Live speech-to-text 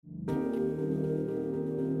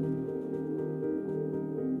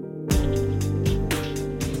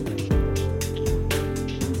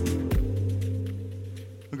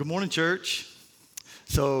Morning, church.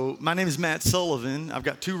 So my name is Matt Sullivan. I've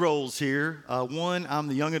got two roles here. One, I'm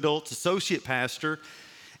the young adults associate pastor,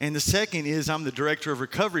 and the second is I'm the director of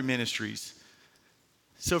recovery ministries.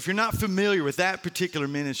 So if you're not familiar with that particular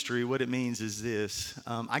ministry, what it means is this.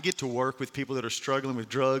 I get to work with people that are struggling with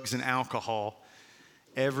drugs and alcohol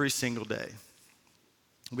every single day.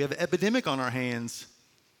 We have an epidemic on our hands.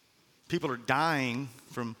 People are dying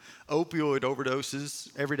from opioid overdoses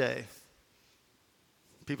every day.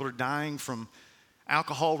 People are dying from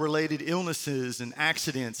alcohol-related illnesses and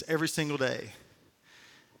accidents every single day.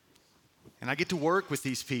 And I get to work with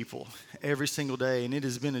these people every single day, and it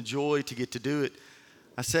has been a joy to get to do it.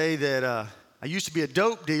 I say that I used to be a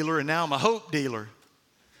dope dealer, and now I'm a hope dealer.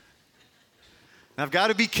 And I've got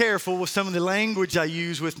to be careful with some of the language I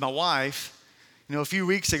use with my wife. You know, a few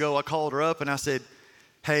weeks ago, I called her up, and I said,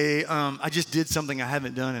 hey, I just did something I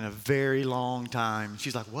haven't done in a very long time.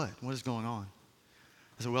 She's like, what? What is going on?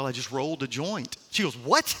 I said, well, I just rolled a joint. She goes,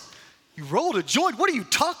 what? You rolled a joint? What are you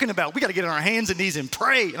talking about? We got to get on our hands and knees and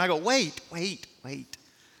pray. And I go, wait. I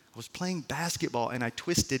was playing basketball and I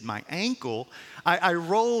twisted my ankle. I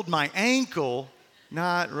rolled my ankle,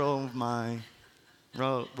 not rolled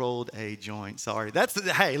a joint. Sorry.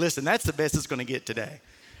 Hey, listen, that's the best it's going to get today.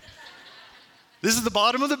 This is the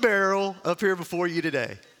bottom of the barrel up here before you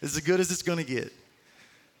today. It's as good as it's going to get.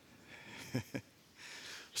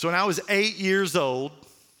 So when I was 8 years old,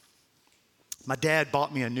 my dad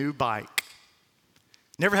bought me a new bike.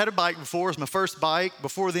 Never had a bike before. It was my first bike.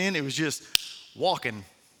 Before then, it was just walking.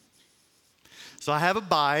 So I have a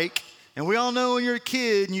bike, and we all know when you're a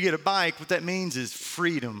kid and you get a bike, what that means is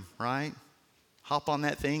freedom, right? Hop on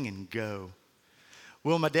that thing and go.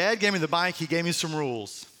 Well, my dad gave me the bike. He gave me some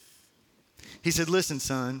rules. He said, listen,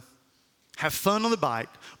 son, have fun on the bike,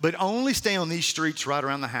 but only stay on these streets right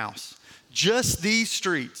around the house. Just these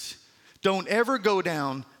streets. Don't ever go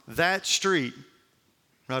down that street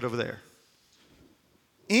right over there.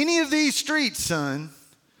 Any of these streets, son,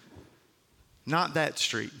 not that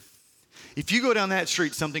street. If you go down that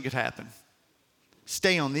street, something could happen.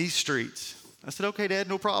 Stay on these streets. I said, okay, Dad,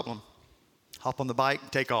 no problem. Hop on the bike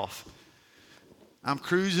and take off. I'm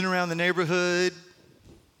cruising around the neighborhood,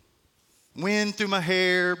 wind through my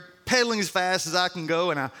hair, pedaling as fast as I can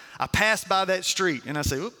go, and I pass by that street, and I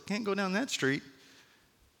say, oop, can't go down that street.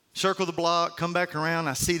 Circle the block, come back around,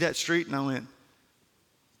 I see that street, and I went,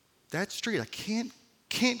 that street, I can't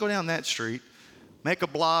go down that street. Make a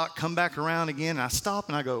block, come back around again, and I stop,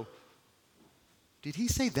 and I go, did he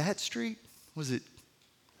say that street? Was it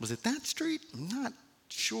that street? I'm not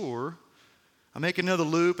sure. I make another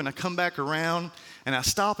loop, and I come back around, and I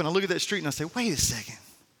stop, and I look at that street, and I say, wait a second.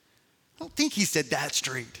 I don't think he said that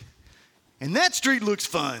street. And that street looks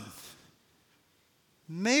fun.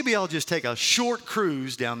 Maybe I'll just take a short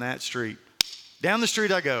cruise down that street. Down the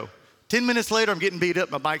street I go. 10 minutes later, I'm getting beat up.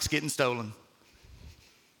 My bike's getting stolen.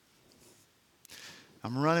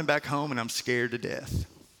 I'm running back home, and I'm scared to death.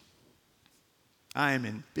 I am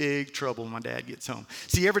in big trouble when my dad gets home.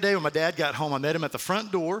 See, every day when my dad got home, I met him at the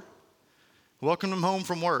front door, welcomed him home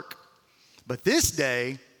from work. But this day,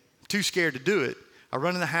 I'm too scared to do it. I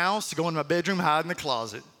run in the house, go in my bedroom, hide in the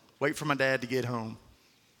closet, wait for my dad to get home.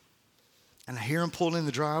 And I hear him pull in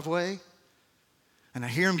the driveway, and I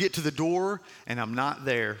hear him get to the door, and I'm not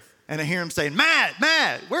there. And I hear him saying, Matt,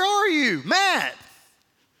 where are you? Matt.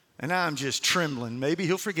 And I'm just trembling. Maybe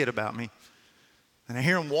he'll forget about me. And I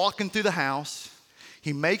hear him walking through the house.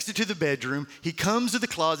 He makes it to the bedroom. He comes to the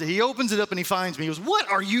closet. He opens it up, and he finds me. He goes, what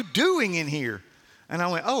are you doing in here? And I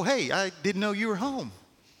went, oh, hey, I didn't know you were home.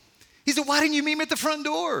 He said, why didn't you meet me at the front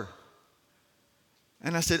door?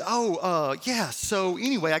 And I said, yeah, so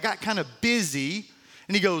anyway, I got kind of busy.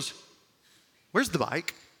 And he goes, where's the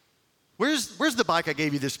bike? Where's the bike I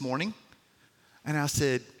gave you this morning? And I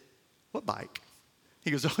said, what bike? He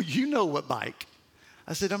goes, oh, you know what bike.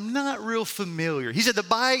 I said, I'm not real familiar. He said, the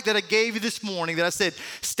bike that I gave you this morning that I said,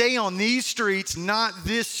 stay on these streets, not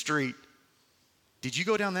this street. Did you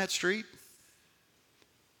go down that street?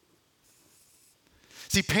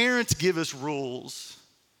 See, parents give us rules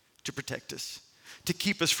to protect us, to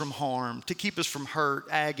keep us from harm, to keep us from hurt,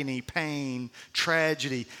 agony, pain,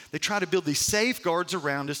 tragedy. They try to build these safeguards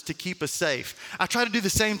around us to keep us safe. I try to do the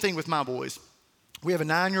same thing with my boys. We have a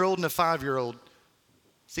 9-year-old and a 5-year-old,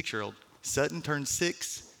 6-year-old. Sutton turned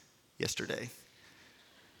 6 yesterday.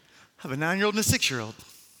 I have a 9-year-old and a 6-year-old.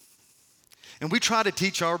 And we try to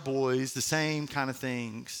teach our boys the same kind of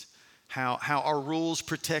things, how our rules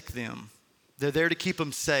protect them. They're there to keep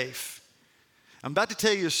them safe. I'm about to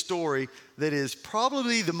tell you a story that is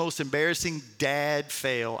probably the most embarrassing dad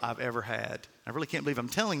fail I've ever had. I really can't believe I'm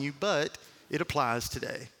telling you, but it applies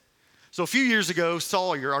today. So a few years ago,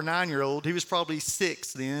 Sawyer, our 9-year-old, he was probably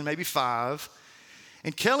 6 then, maybe 5.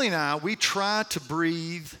 And Kelly and I, we try to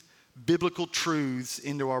breathe biblical truths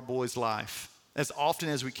into our boys' life as often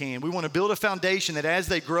as we can. We want to build a foundation that as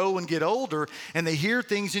they grow and get older and they hear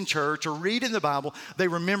things in church or read in the Bible, they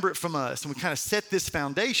remember it from us. And we kind of set this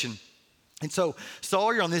foundation. And so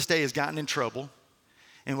Sawyer on this day has gotten in trouble.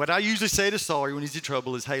 And what I usually say to Sawyer when he's in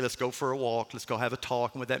trouble is, hey, let's go for a walk. Let's go have a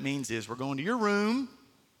talk. And what that means is we're going to your room.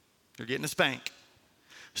 You're getting a spank.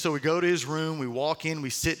 So we go to his room. We walk in. We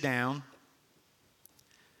sit down.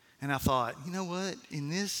 And I thought, you know what? In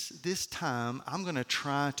this time, I'm going to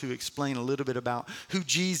try to explain a little bit about who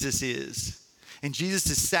Jesus is and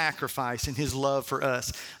Jesus' sacrifice and his love for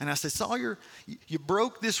us. And I said, Sawyer, you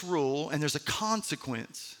broke this rule and there's a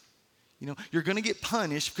consequence. You know, you're going to get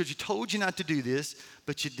punished because you told you not to do this,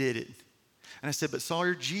 but you did it. And I said, but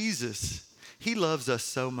Sawyer, Jesus, he loves us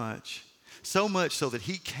so much so that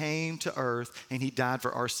he came to earth and he died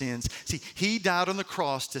for our sins. See, he died on the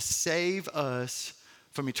cross to save us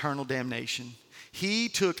from eternal damnation. He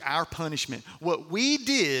took our punishment. What we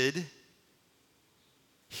did,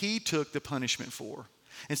 he took the punishment for.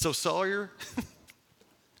 And so Sawyer,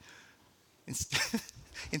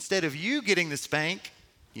 instead of you getting the spank,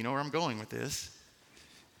 you know where I'm going with this,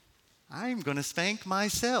 I'm going to spank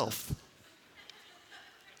myself.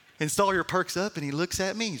 And Sawyer perks up and he looks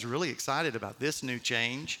at me. He's really excited about this new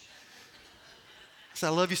change. I said,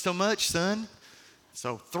 I love you so much, son.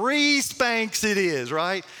 So 3 spanks it is,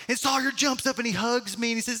 right? And Sawyer jumps up and he hugs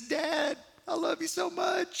me and he says, Dad, I love you so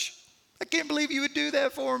much. I can't believe you would do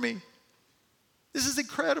that for me. This is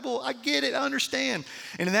incredible. I get it. I understand.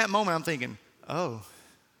 And in that moment, I'm thinking, oh,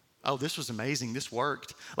 this was amazing. This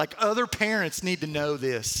worked. Like other parents need to know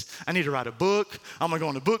this. I need to write a book. I'm going to go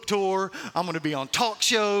on a book tour. I'm going to be on talk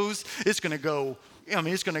shows. It's going to go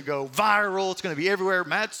viral. It's going to be everywhere.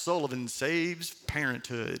 Matt Sullivan saves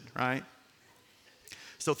parenthood, right?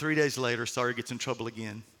 So 3 days later, Sawyer gets in trouble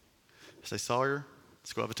again. I say, Sawyer,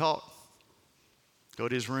 let's go have a talk. Go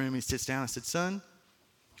to his room. He sits down. I said, son,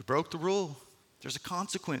 you broke the rule. There's a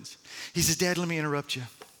consequence. He says, Dad, let me interrupt you.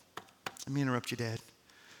 Let me interrupt you, Dad.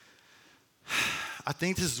 I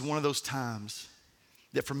think this is one of those times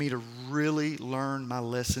that for me to really learn my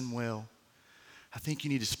lesson well, I think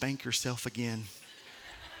you need to spank yourself again.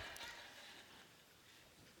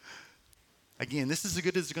 Again, this is as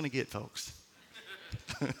good as it's going to get, folks.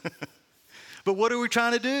 But what are we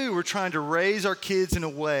trying to do? We're trying to raise our kids in a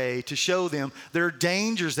way to show them there are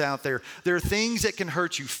dangers out there. There are things that can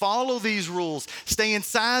hurt you. Follow these rules. Stay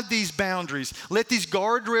inside these boundaries. Let these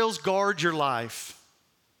guardrails guard your life.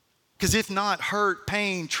 Because if not, hurt,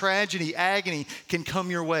 pain, tragedy, agony can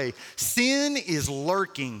come your way. Sin is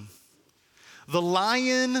lurking. The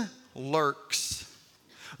lion lurks.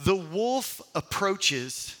 The wolf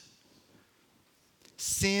approaches.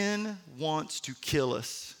 Sin wants to kill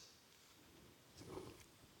us.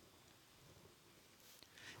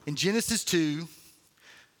 In Genesis 2,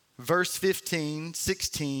 verse 15,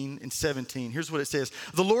 16, and 17, here's what it says.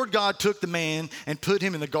 The Lord God took the man and put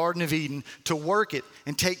him in the Garden of Eden to work it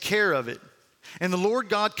and take care of it. And the Lord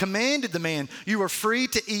God commanded the man, you are free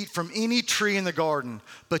to eat from any tree in the garden,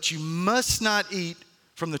 but you must not eat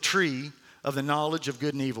from the tree of the knowledge of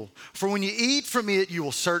good and evil. For when you eat from it, you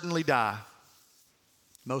will certainly die.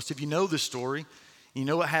 Most of you know this story. You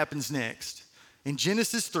know what happens next. In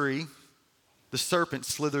Genesis 3, the serpent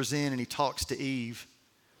slithers in and he talks to Eve.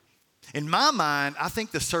 In my mind, I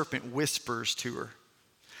think the serpent whispers to her.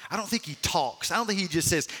 I don't think he talks. I don't think he just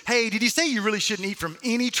says, hey, did he say you really shouldn't eat from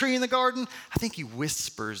any tree in the garden? I think he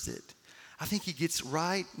whispers it. I think he gets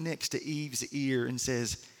right next to Eve's ear and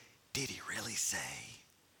says, did he really say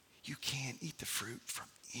you can't eat the fruit from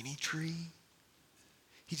any tree?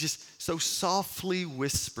 He just so softly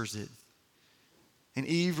whispers it. And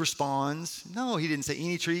Eve responds, no, he didn't say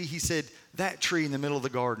any tree. He said that tree in the middle of the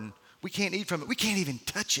garden. We can't eat from it. We can't even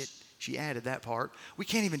touch it. She added that part. We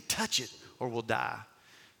can't even touch it or we'll die.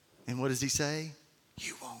 And what does he say?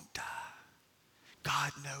 You won't die.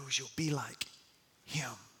 God knows you'll be like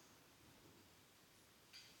him.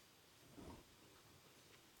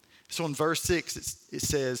 So in verse 6, it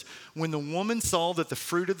says, when the woman saw that the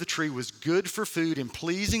fruit of the tree was good for food and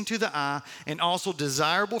pleasing to the eye and also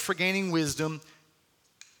desirable for gaining wisdom,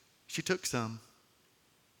 she took some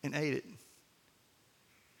and ate it.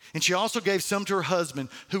 And she also gave some to her husband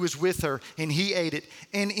who was with her, and he ate it.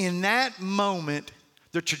 And in that moment,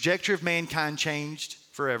 the trajectory of mankind changed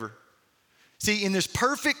forever. See, in this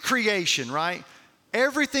perfect creation, right?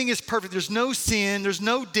 Everything is perfect. There's no sin, there's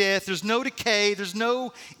no death, there's no decay, there's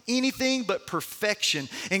no anything but perfection.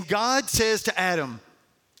 And God says to Adam,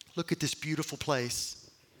 look at this beautiful place.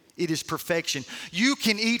 It is perfection. You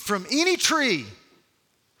can eat from any tree.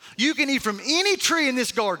 You can eat from any tree in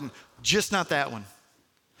this garden, just not that one.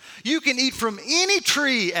 You can eat from any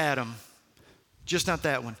tree, Adam, just not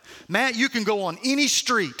that one. Matt, you can go on any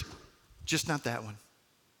street, just not that one.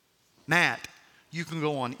 Matt, you can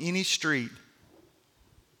go on any street,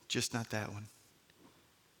 just not that one.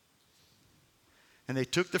 And they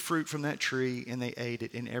took the fruit from that tree and they ate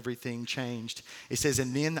it, and everything changed. It says,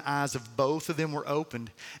 and then the eyes of both of them were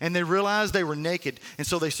opened, and they realized they were naked. And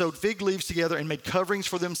so they sewed fig leaves together and made coverings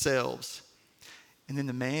for themselves. And then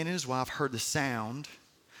the man and his wife heard the sound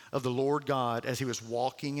of the Lord God as he was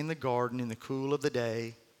walking in the garden in the cool of the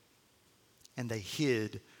day. And they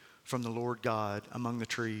hid from the Lord God among the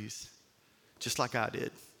trees, just like I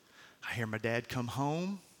did. I hear my dad come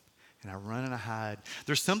home, and I run and I hide.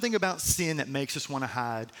 There's something about sin that makes us want to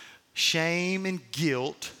hide. Shame and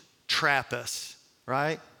guilt trap us,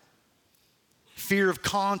 right? Fear of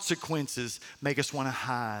consequences make us want to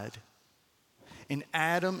hide. And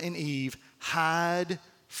Adam and Eve hide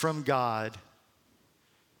from God.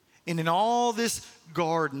 And in all this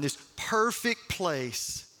garden, this perfect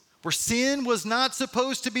place where sin was not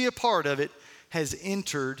supposed to be a part of it, has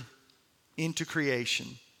entered into creation.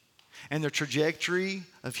 And the trajectory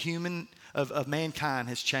of mankind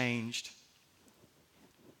has changed.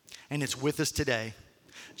 And it's with us today.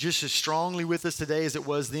 Just as strongly with us today as it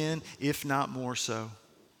was then, if not more so.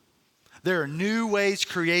 There are new ways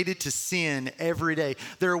created to sin every day.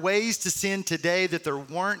 There are ways to sin today that there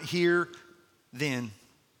weren't here then.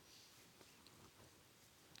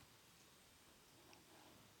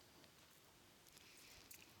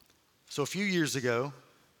 So a few years ago,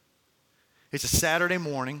 it's a Saturday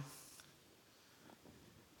morning.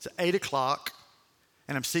 It's 8 o'clock,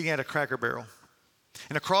 and I'm sitting at a Cracker Barrel.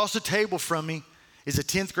 And across the table from me is a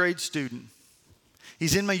 10th grade student.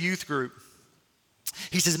 He's in my youth group.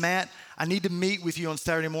 He says, Matt, I need to meet with you on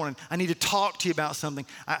Saturday morning. I need to talk to you about something.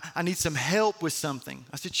 I need some help with something.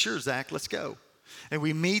 I said, sure, Zach, let's go. And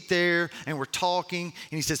we meet there, and we're talking,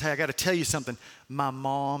 and he says, hey, I got to tell you something. My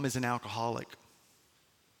mom is an alcoholic.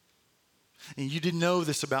 And you didn't know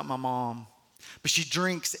this about my mom, but she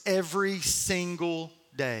drinks every single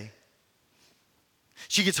day.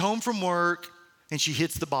 She gets home from work and she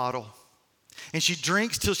hits the bottle. And she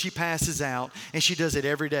drinks till she passes out, and she does it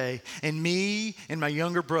every day. And me and my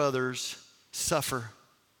younger brothers suffer.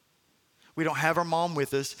 We don't have our mom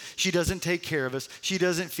with us. She doesn't take care of us. She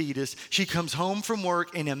doesn't feed us. She comes home from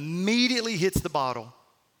work and immediately hits the bottle.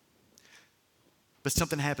 But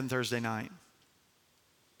something happened Thursday night.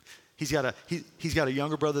 He's got a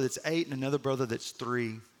younger brother that's 8 and another brother that's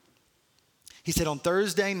 3. He said on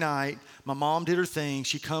Thursday night, my mom did her thing.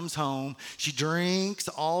 She comes home. She drinks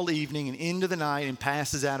all evening and into the night and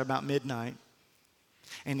passes out about midnight.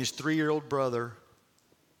 And his 3-year-old brother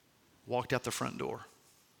walked out the front door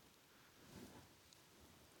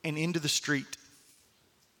and into the street.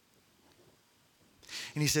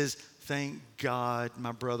 And he says, thank God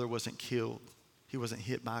my brother wasn't killed. He wasn't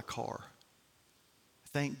hit by a car.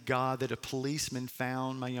 Thank God that a policeman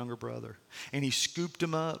found my younger brother, and he scooped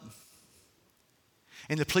him up.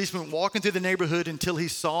 And the policeman went walking through the neighborhood until he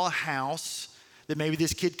saw a house that maybe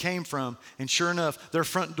this kid came from. And sure enough, their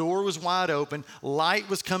front door was wide open. Light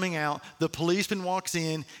was coming out. The policeman walks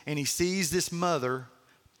in, and he sees this mother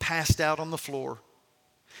passed out on the floor.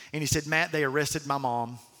 And he said, Matt, they arrested my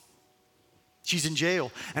mom. She's in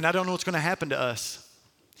jail, and I don't know what's going to happen to us.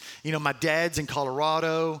 You know, my dad's in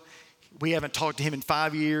Colorado. We haven't talked to him in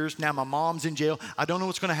 5 years. Now my mom's in jail. I don't know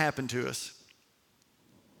what's going to happen to us.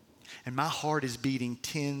 And my heart is beating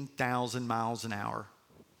 10,000 miles an hour.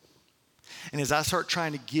 And as I start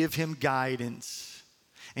trying to give him guidance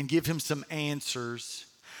and give him some answers,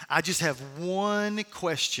 I just have one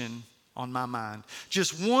question on my mind.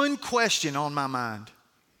 Just one question on my mind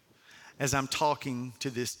as I'm talking to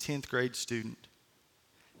this 10th grade student.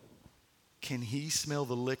 Can he smell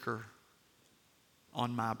the liquor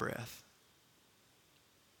on my breath?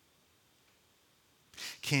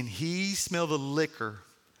 Can he smell the liquor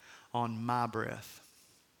on my breath?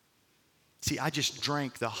 See, I just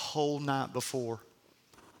drank the whole night before,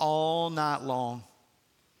 all night long.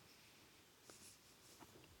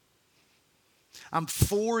 I'm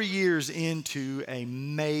 4 years into a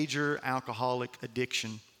major alcoholic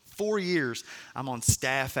addiction. 4 years. I'm on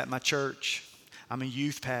staff at my church. I'm a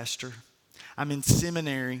youth pastor. I'm in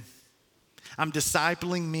seminary. I'm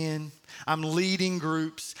discipling men. I'm leading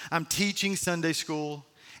groups. I'm teaching Sunday school.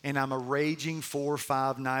 And I'm a raging 4 or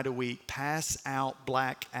 5 night a week, pass out,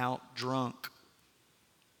 black out, drunk.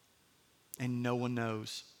 And no one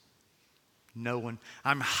knows. No one.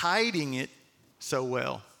 I'm hiding it so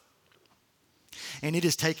well. And it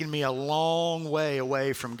has taken me a long way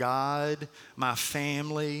away from God, my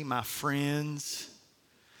family, my friends.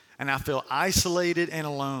 And I feel isolated and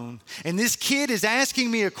alone. And this kid is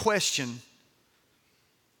asking me a question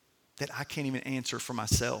that I can't even answer for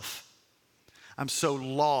myself. I'm so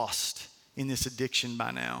lost in this addiction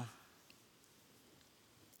by now.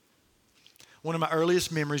 One of my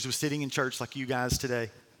earliest memories was sitting in church like you guys today.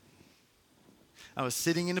 I was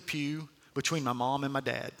sitting in a pew between my mom and my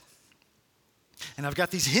dad. And I've got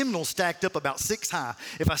these hymnals stacked up about 6 high.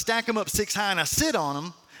 If I stack them up 6 high and I sit on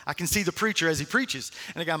them, I can see the preacher as he preaches.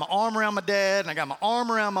 And I got my arm around my dad, and I got my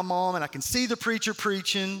arm around my mom, and I can see the preacher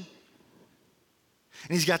preaching. And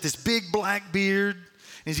he's got this big black beard, and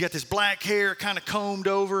he's got this black hair kind of combed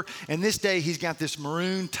over. And this day, he's got this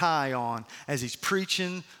maroon tie on as he's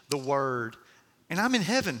preaching the word. And I'm in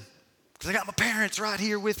heaven because I got my parents right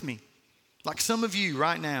here with me, like some of you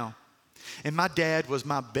right now. And my dad was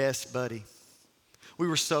my best buddy. We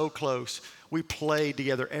were so close. We played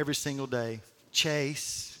together every single day.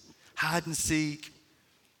 Chase, hide and seek,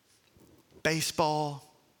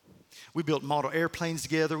 baseball. We built model airplanes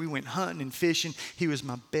together. We went hunting and fishing. He was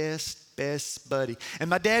my best buddy. And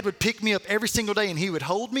my dad would pick me up every single day, and he would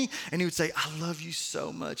hold me, and he would say, I love you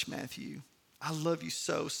so much, Matthew. I love you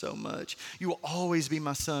so much. You will always be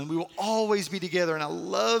my son. We will always be together, and I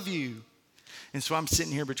love you. And so I'm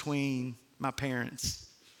sitting here between my parents,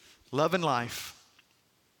 loving life.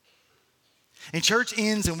 And church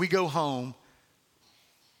ends and we go home.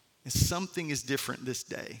 And something is different this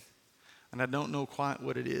day. And I don't know quite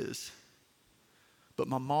what it is. But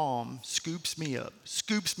my mom scoops me up,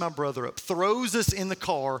 scoops my brother up, throws us in the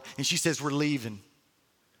car, and she says, we're leaving.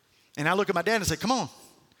 And I look at my dad and say, come on.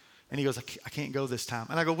 And he goes, I can't go this time.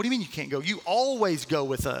 And I go, what do you mean you can't go? You always go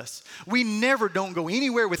with us. We never don't go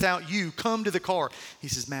anywhere without you. Come to the car. He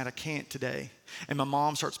says, Matt, I can't today. And my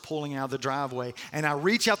mom starts pulling out of the driveway. And I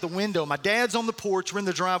reach out the window. My dad's on the porch. We're in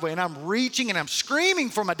the driveway. And I'm reaching and I'm screaming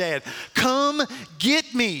for my dad. Come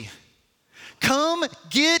get me. Come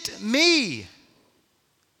get me.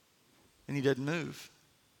 And he doesn't move.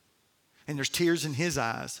 And there's tears in his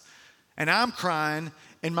eyes. And I'm crying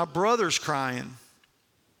and my brother's crying.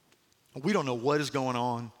 We don't know what is going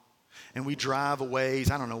on. And we drive a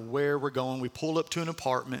ways. I don't know where we're going. We pull up to an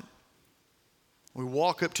apartment. We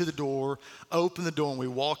walk up to the door, open the door, and we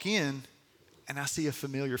walk in, and I see a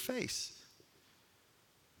familiar face.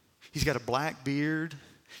 He's got a black beard.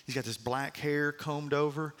 He's got this black hair combed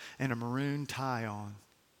over and a maroon tie on.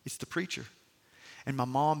 It's the preacher. And my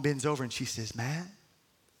mom bends over and she says, Matt,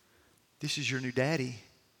 this is your new daddy.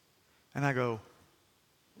 And I go,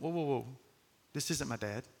 whoa. This isn't my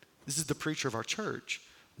dad. This is the preacher of our church.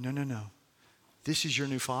 No. This is your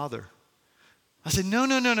new father. I said,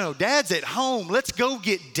 no. Dad's at home. Let's go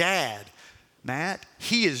get Dad. Matt,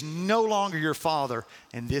 he is no longer your father,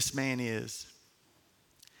 and this man is.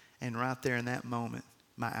 And right there in that moment,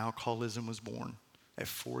 my alcoholism was born at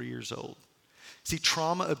 4 years old. See,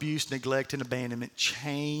 trauma, abuse, neglect, and abandonment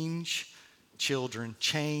change children,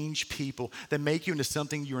 change people. They make you into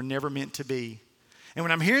something you were never meant to be. And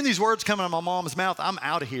when I'm hearing these words coming out of my mom's mouth, I'm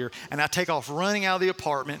out of here. And I take off running out of the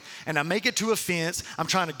apartment. And I make it to a fence. I'm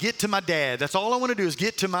trying to get to my dad. That's all I want to do is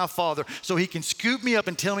get to my father so he can scoop me up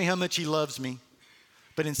and tell me how much he loves me.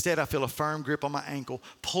 But instead, I feel a firm grip on my ankle,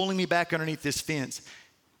 pulling me back underneath this fence.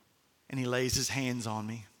 And he lays his hands on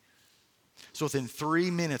me. So within 3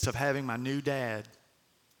 minutes of having my new dad,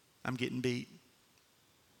 I'm getting beat.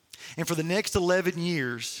 And for the next 11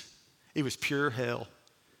 years, it was pure hell.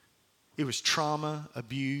 It was trauma,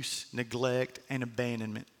 abuse, neglect, and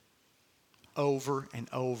abandonment over and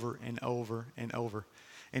over and over and over.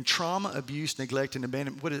 And trauma, abuse, neglect, and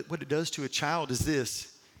abandonment, what it does to a child is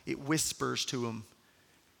this. It whispers to them,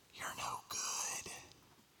 you're no good.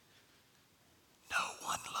 No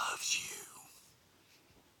one loves you.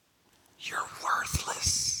 You're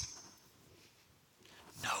worthless.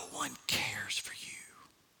 No one cares for you.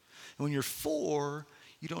 And when you're 4,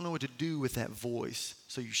 you don't know what to do with that voice,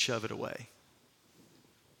 so you shove it away.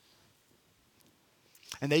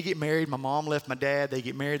 And they get married. My mom left my dad. They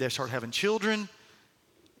get married. They start having children.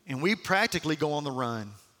 And we practically go on the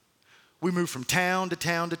run. We move from town to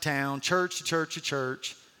town to town, church to church to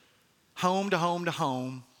church, home to home to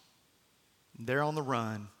home. They're on the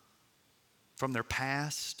run from their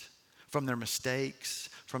past, from their mistakes,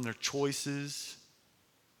 from their choices.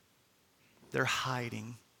 They're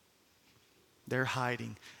hiding. They're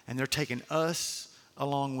hiding, and they're taking us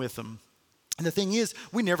along with them. And the thing is,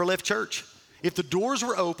 we never left church. If the doors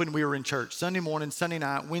were open, we were in church. Sunday morning, Sunday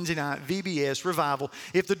night, Wednesday night, VBS, revival.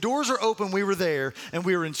 If the doors are open, we were there, and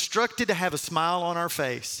we were instructed to have a smile on our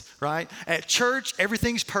face, right? At church,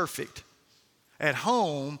 everything's perfect. At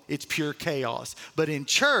home, it's pure chaos. But in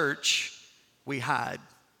church, we hide.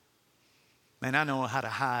 Man, I know how to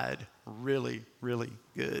hide really, really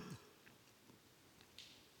good.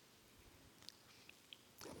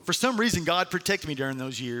 For some reason, God protected me during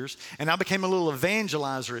those years, and I became a little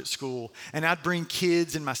evangelizer at school, and I'd bring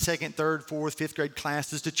kids in my second, third, fourth, fifth grade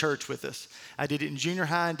classes to church with us. I did it in junior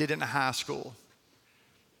high and did it in high school.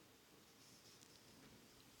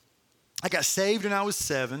 I got saved when I was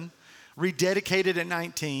 7, rededicated at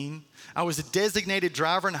 19. I was a designated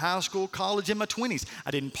driver in high school, college in my 20s. I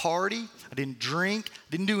didn't party, I didn't drink,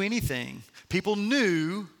 didn't do anything. People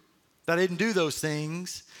knew that I didn't do those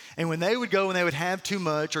things. And when they would go and they would have too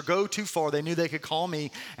much or go too far, they knew they could call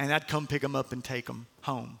me and I'd come pick them up and take them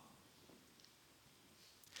home.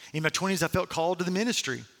 In my 20s, I felt called to the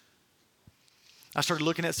ministry. I started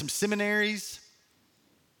looking at some seminaries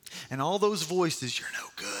and all those voices, you're no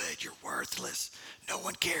good, you're worthless, no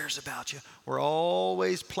one cares about you, were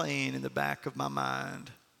always playing in the back of my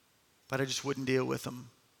mind, but I just wouldn't deal with them.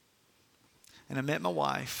 And I met my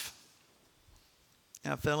wife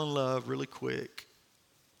and I fell in love really quick.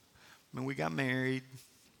 When we got married,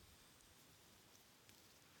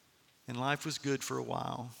 and life was good for a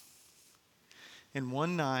while. And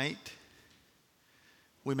one night,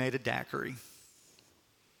 we made a daiquiri.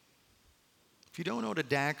 If you don't know what a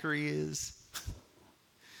daiquiri is,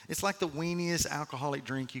 it's like the weeniest alcoholic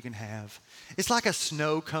drink you can have. It's like a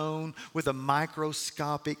snow cone with a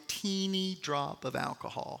microscopic, teeny drop of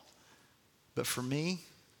alcohol. But for me,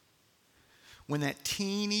 when that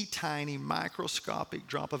teeny tiny microscopic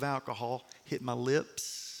drop of alcohol hit my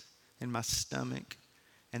lips and my stomach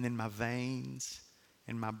and then my veins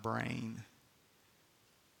and my brain,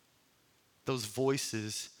 those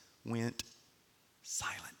voices went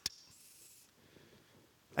silent.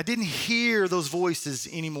 I didn't hear those voices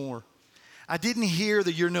anymore. I didn't hear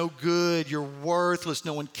that you're no good, you're worthless,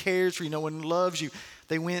 no one cares for you, no one loves you.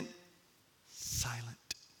 They went silent.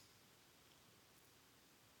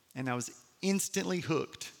 And I was instantly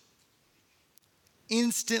hooked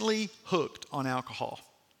on alcohol.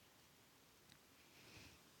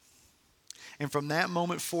 And from that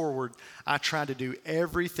moment forward, I tried to do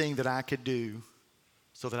everything that I could do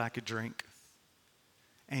so that I could drink.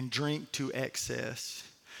 And drink to excess.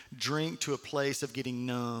 Drink to a place of getting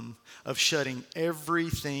numb, of shutting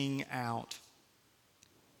everything out.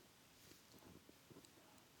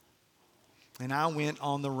 And I went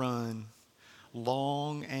on the run,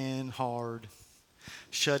 long and hard,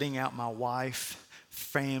 shutting out my wife,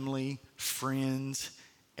 family, friends,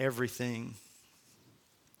 everything.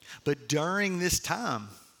 But during this time,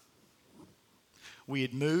 we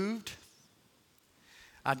had moved.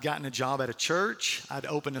 I'd gotten a job at a church. I'd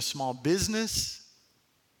opened a small business.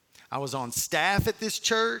 I was on staff at this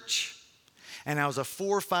church. And I was a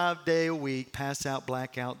 4 or 5 day a week, pass out,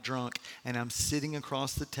 blackout, drunk. And I'm sitting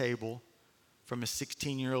across the table from a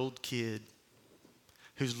 16-year-old kid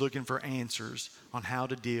who's looking for answers on how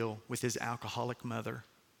to deal with his alcoholic mother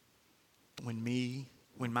when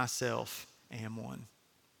myself am one.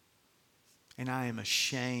 And I am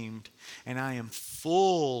ashamed, and I am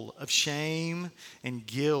full of shame and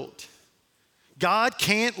guilt. God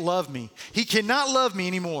can't love me. He cannot love me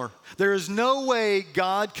anymore. There is no way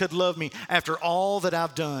God could love me after all that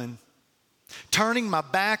I've done. Turning my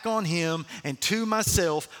back on Him and to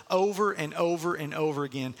myself over and over and over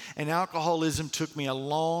again. And alcoholism took me a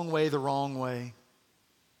long way the wrong way.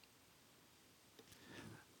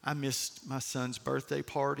 I missed my son's birthday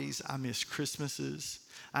parties. I missed Christmases.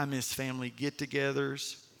 I missed family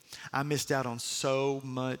get-togethers. I missed out on so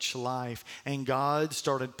much life. And God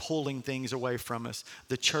started pulling things away from us.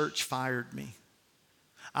 The church fired me.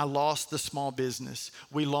 I lost the small business.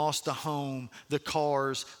 We lost the home, the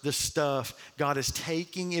cars, the stuff. God is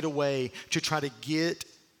taking it away to try to get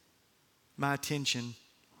my attention.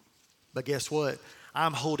 But guess what?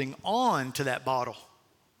 I'm holding on to that bottle.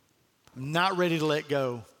 I'm not ready to let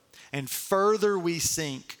go. And further we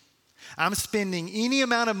sink. I'm spending any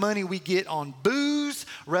amount of money we get on booze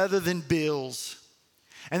rather than bills.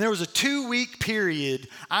 And there was a 2-week period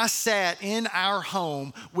I sat in our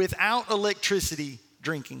home without electricity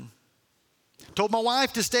drinking. Told my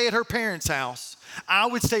wife to stay at her parents' house. I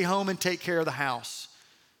would stay home and take care of the house.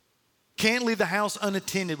 Can't leave the house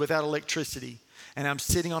unattended without electricity. And I'm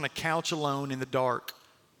sitting on a couch alone in the dark,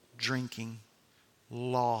 drinking,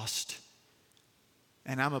 lost.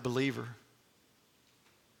 And I'm a believer.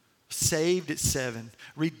 Saved at 7,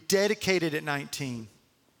 rededicated at 19.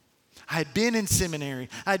 I had been in seminary.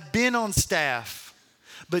 I'd been on staff.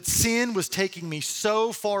 But sin was taking me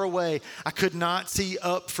so far away, I could not see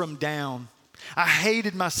up from down. I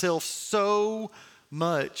hated myself so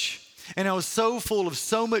much. And I was so full of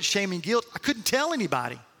so much shame and guilt, I couldn't tell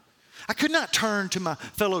anybody. I could not turn to my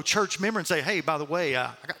fellow church member and say, hey, by the way,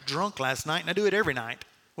 I got drunk last night and I do it every night.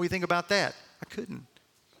 What do you think about that? I couldn't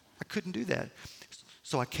do that.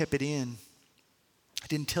 So I kept it in. I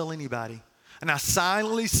didn't tell anybody. And I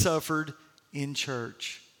silently suffered in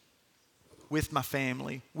church with my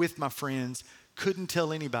family, with my friends. Couldn't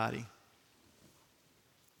tell anybody.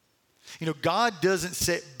 You know, God doesn't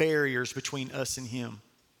set barriers between us and him.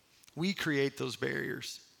 We create those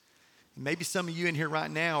barriers. Maybe some of you in here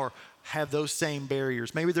right now have those same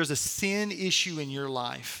barriers. Maybe there's a sin issue in your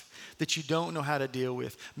life that you don't know how to deal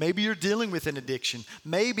with. Maybe you're dealing with an addiction.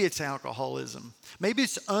 Maybe it's alcoholism. Maybe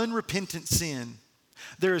it's unrepentant sin.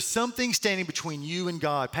 There is something standing between you and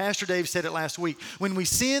God. Pastor Dave said it last week. When we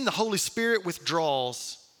sin, the Holy Spirit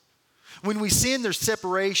withdraws. When we sin, there's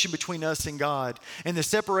separation between us and God. And the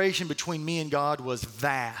separation between me and God was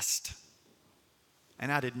vast.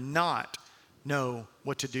 And I did not know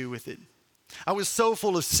what to do with it. I was so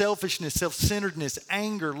full of selfishness, self-centeredness,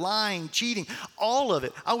 anger, lying, cheating, all of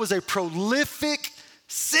it. I was a prolific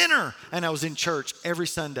sinner. And I was in church every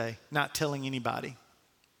Sunday, not telling anybody.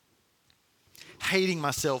 Hating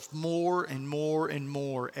myself more and more and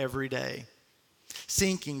more every day.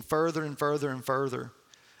 Sinking further and further and further.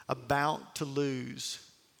 About to lose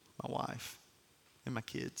my wife and my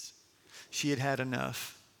kids. She had had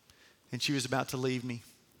enough. And she was about to leave me.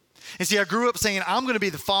 And see, I grew up saying, I'm going to be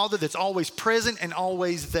the father that's always present and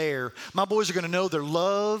always there. My boys are going to know they're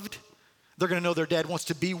loved. They're going to know their dad wants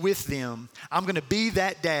to be with them. I'm going to be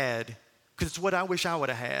that dad because it's what I wish I would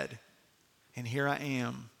have had. And here I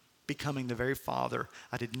am becoming the very father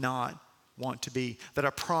I did not want to be, that I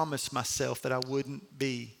promised myself that I wouldn't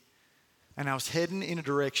be. And I was heading in a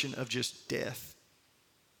direction of just death.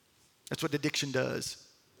 That's what addiction does.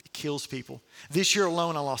 Kills people. This year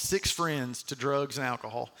alone, I lost 6 friends to drugs and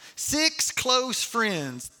alcohol. 6 close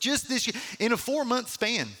friends just this year in a 4-month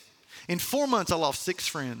span. In 4 months, I lost 6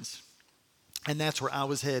 friends. And that's where I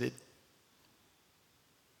was headed.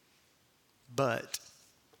 But.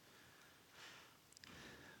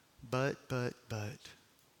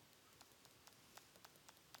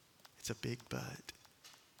 It's a big but.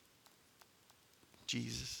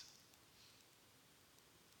 Jesus.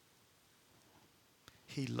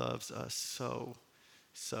 He loves us so,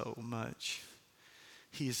 so much.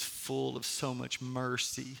 He is full of so much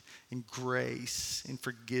mercy and grace and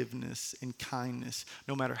forgiveness and kindness.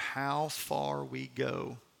 No matter how far we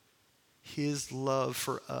go, his love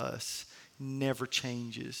for us never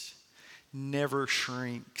changes, never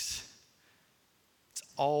shrinks. It's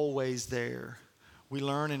always there. We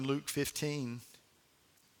learn in Luke 15,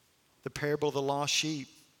 the parable of the lost sheep.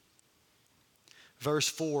 Verse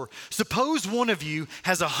 4, suppose one of you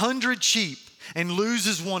has 100 sheep and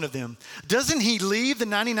loses one of them. Doesn't he leave the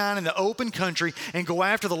 99 in the open country and go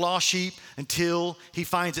after the lost sheep until he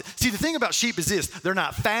finds it? See, the thing about sheep is this. They're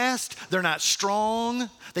not fast. They're not strong.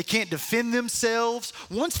 They can't defend themselves.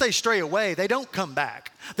 Once they stray away, they don't come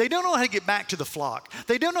back. They don't know how to get back to the flock.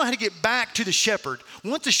 They don't know how to get back to the shepherd.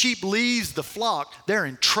 Once a sheep leaves the flock, they're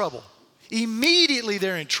in trouble. Immediately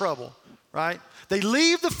they're in trouble, right? They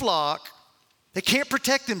leave the flock. They can't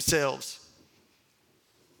protect themselves.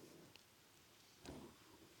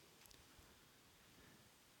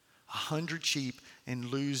 A 100 sheep and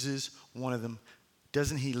loses one of them.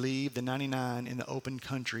 Doesn't he leave the 99 in the open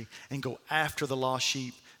country and go after the lost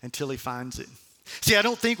sheep until he finds it? See, I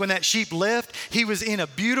don't think when that sheep left, he was in a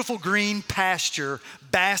beautiful green pasture,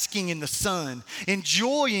 basking in the sun,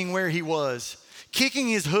 enjoying where he was, kicking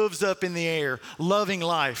his hooves up in the air, loving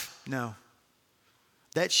life. No.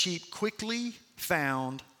 That sheep quickly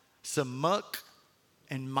found some muck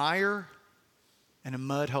and mire and a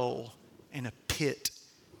mud hole and a pit,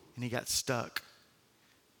 and he got stuck.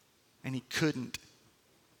 And he couldn't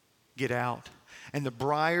get out. And the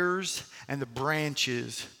briars and the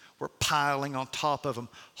branches were piling on top of him,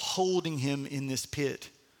 holding him in this pit.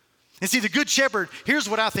 And see, the good shepherd, here's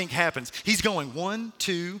what I think happens. He's going 1,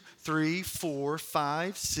 2, 3, 4,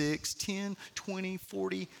 5, 6, 10, 20,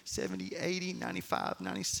 40, 70, 80, 95,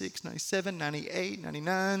 96, 97, 98,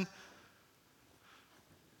 99.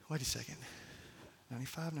 Wait a second.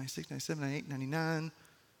 95, 96, 97, 98, 99.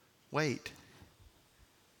 Wait.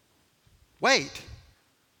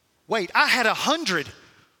 I had 100.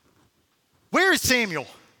 Where is Samuel?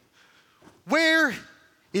 Where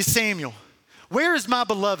is Samuel? Where is my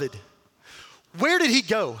beloved? Where did he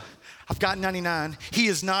go? I've got 99. He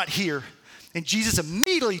is not here. And Jesus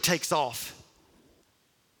immediately takes off.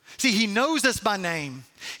 See, he knows us by name.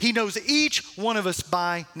 He knows each one of us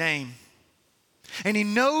by name. And he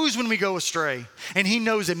knows when we go astray. And he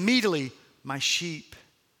knows immediately, my sheep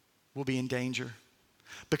will be in danger.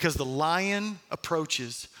 Because the lion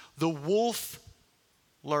approaches, the wolf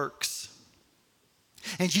lurks.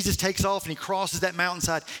 And Jesus takes off and he crosses that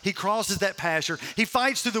mountainside. He crosses that pasture. He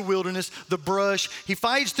fights through the wilderness, the brush. He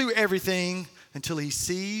fights through everything until he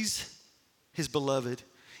sees his beloved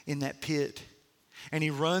in that pit. And he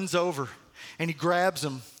runs over and he grabs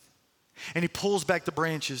him. And he pulls back the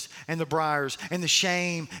branches and the briars and the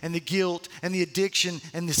shame and the guilt and the addiction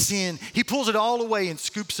and the sin. He pulls it all away and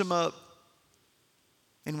scoops him up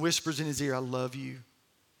and whispers in his ear, I love you.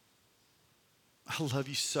 I love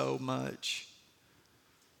you so much.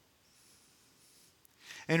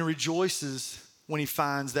 And he rejoices when he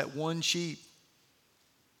finds that one sheep.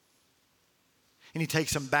 And he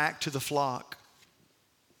takes him back to the flock.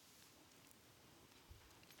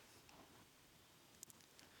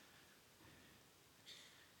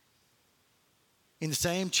 In the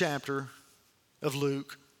same chapter of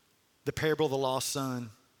Luke, the parable of the lost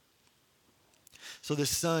son. So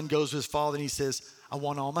this son goes to his father and he says, I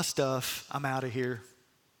want all my stuff. I'm out of here.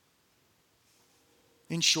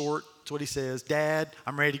 In short, that's what he says. Dad,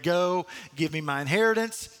 I'm ready to go. Give me my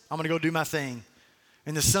inheritance. I'm going to go do my thing.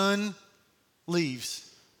 And the son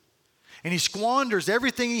leaves. And he squanders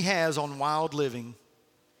everything he has on wild living.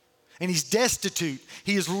 And he's destitute.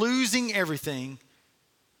 He is losing everything.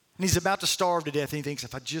 And he's about to starve to death. And he thinks,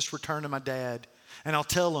 if I just return to my dad and I'll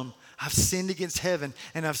tell him, I've sinned against heaven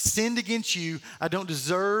and I've sinned against you. I don't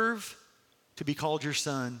deserve to be called your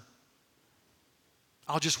son.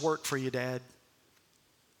 I'll just work for you, Dad.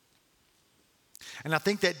 And I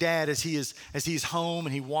think that dad, as he's home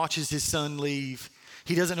and he watches his son leave,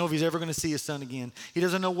 he doesn't know if he's ever going to see his son again. He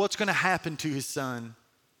doesn't know what's going to happen to his son.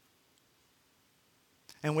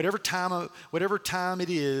 And whatever time it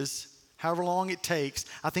is, however long it takes,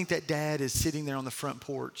 I think that dad is sitting there on the front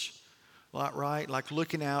porch, right? Like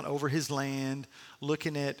looking out over his land,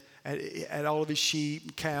 looking at all of his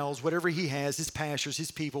sheep, cows, whatever he has, his pastures,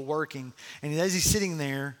 his people working. And as he's sitting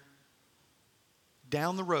there,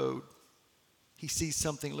 down the road, he sees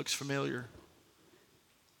something that looks familiar.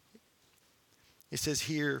 It says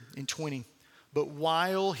here in 20, but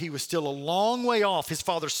while he was still a long way off, his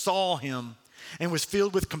father saw him and was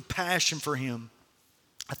filled with compassion for him.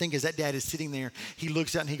 I think as that dad is sitting there, he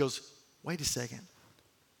looks out and he goes, wait a second.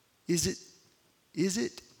 Is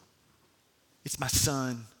it? It's my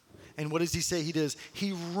son. And what does he say he does?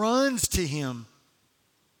 He runs to him.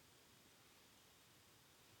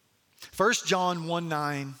 1 John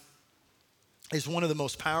 1:9 is one of the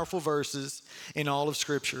most powerful verses in all of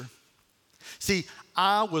Scripture. See,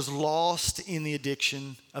 I was lost in the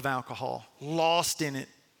addiction of alcohol, lost in it,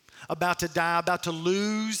 about to die, about to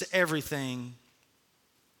lose everything.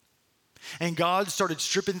 And God started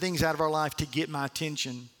stripping things out of our life to get my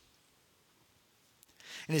attention.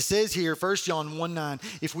 And it says here, 1 John 1:9,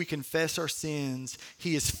 if we confess our sins,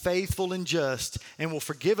 he is faithful and just and will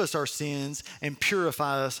forgive us our sins and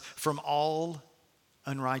purify us from all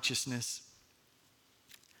unrighteousness.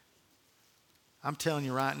 I'm telling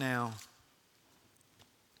you right now,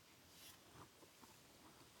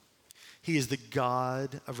 he is the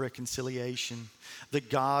God of reconciliation, the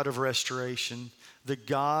God of restoration, the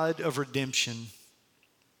God of redemption.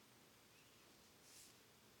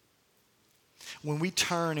 When we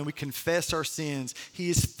turn and we confess our sins, he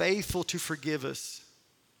is faithful to forgive us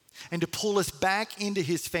and to pull us back into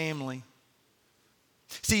his family.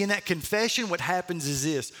 See, in that confession, what happens is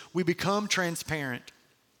this: we become transparent.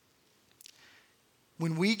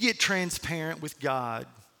 When we get transparent with God,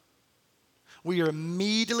 we are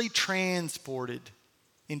immediately transported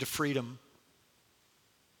into freedom.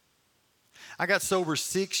 I got sober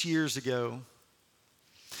 6 years ago.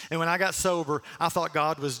 And when I got sober, I thought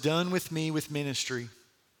God was done with me with ministry.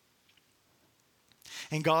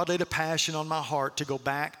 And God laid a passion on my heart to go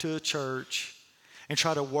back to a church and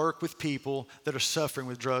try to work with people that are suffering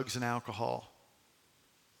with drugs and alcohol.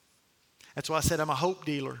 That's why I said I'm a hope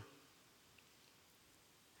dealer.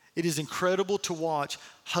 It is incredible to watch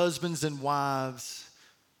husbands and wives,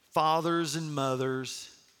 fathers and mothers,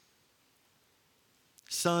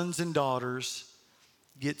 sons and daughters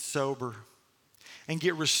get sober and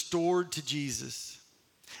get restored to Jesus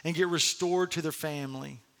and get restored to their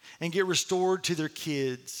family and get restored to their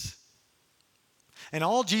kids. And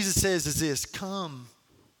all Jesus says is this: come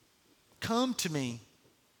to me.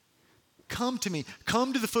 Come to me.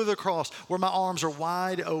 Come to the foot of the cross where my arms are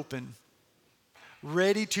wide open,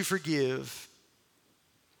 ready to forgive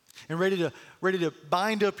and ready to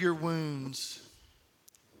bind up your wounds.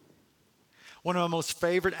 One of my most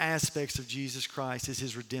favorite aspects of Jesus Christ is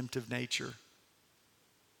his redemptive nature.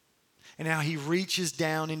 And how he reaches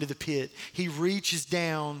down into the pit. He reaches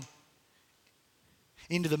down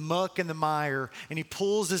into the muck and the mire, and he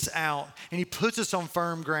pulls us out, and he puts us on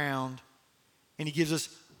firm ground, and he gives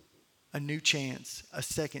us a new chance, a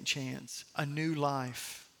second chance, a new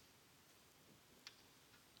life.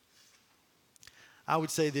 I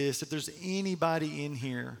would say this, if there's anybody in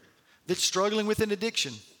here that's struggling with an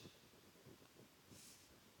addiction,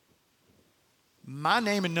 my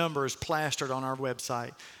name and number is plastered on our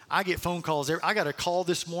website. I get phone calls. I got a call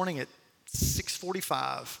this morning at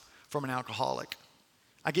 6:45 from an alcoholic.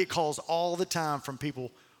 I get calls all the time from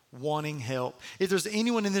people wanting help. If there's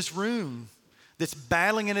anyone in this room that's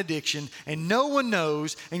battling an addiction and no one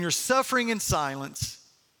knows and you're suffering in silence,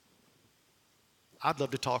 I'd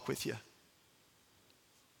love to talk with you.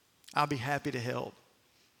 I'll be happy to help.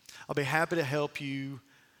 I'll be happy to help you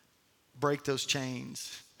break those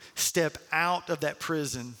chains, step out of that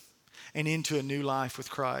prison and into a new life with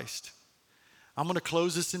Christ. I'm going to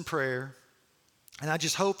close this in prayer. And I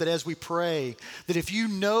just hope that as we pray, that if you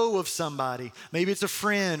know of somebody, maybe it's a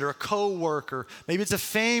friend or a coworker, maybe it's a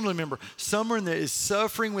family member, someone that is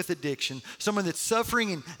suffering with addiction, someone that's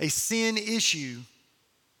suffering in a sin issue,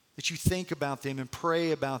 that you think about them and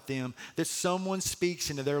pray about them, that someone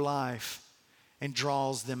speaks into their life and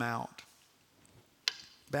draws them out.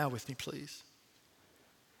 Bow with me, please.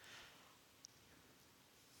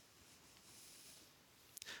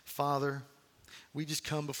 Father, we just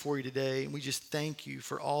come before you today and we just thank you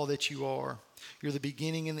for all that you are. You're the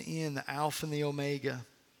beginning and the end, the Alpha and the Omega,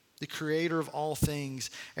 the creator of all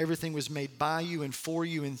things. Everything was made by you and for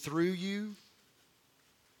you and through you.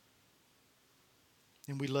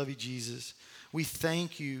 And we love you, Jesus. We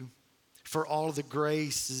thank you for all of the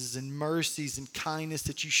graces and mercies and kindness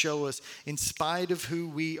that you show us in spite of who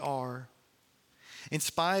we are. In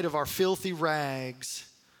spite of our filthy rags,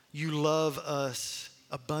 you love us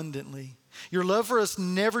abundantly. Your love for us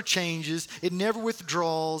never changes. It never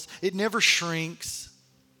withdraws. It never shrinks.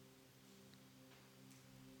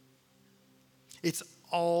 It's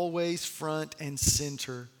always front and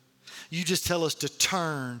center. You just tell us to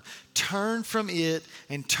turn from it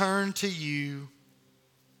and turn to you.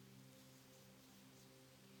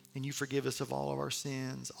 And you forgive us of all of our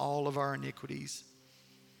sins, all of our iniquities.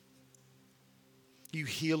 You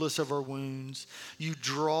heal us of our wounds. You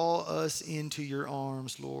draw us into your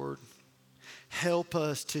arms, Lord. Help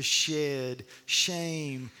us to shed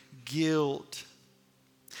shame, guilt.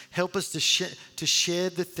 Help us to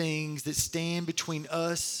shed the things that stand between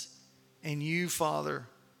us and you, Father.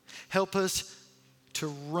 Help us to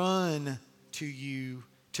run to you,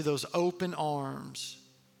 to those open arms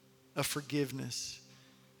of forgiveness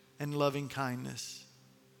and loving kindness.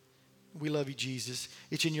 We love you, Jesus.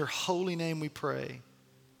 It's in your holy name we pray.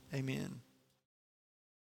 Amen.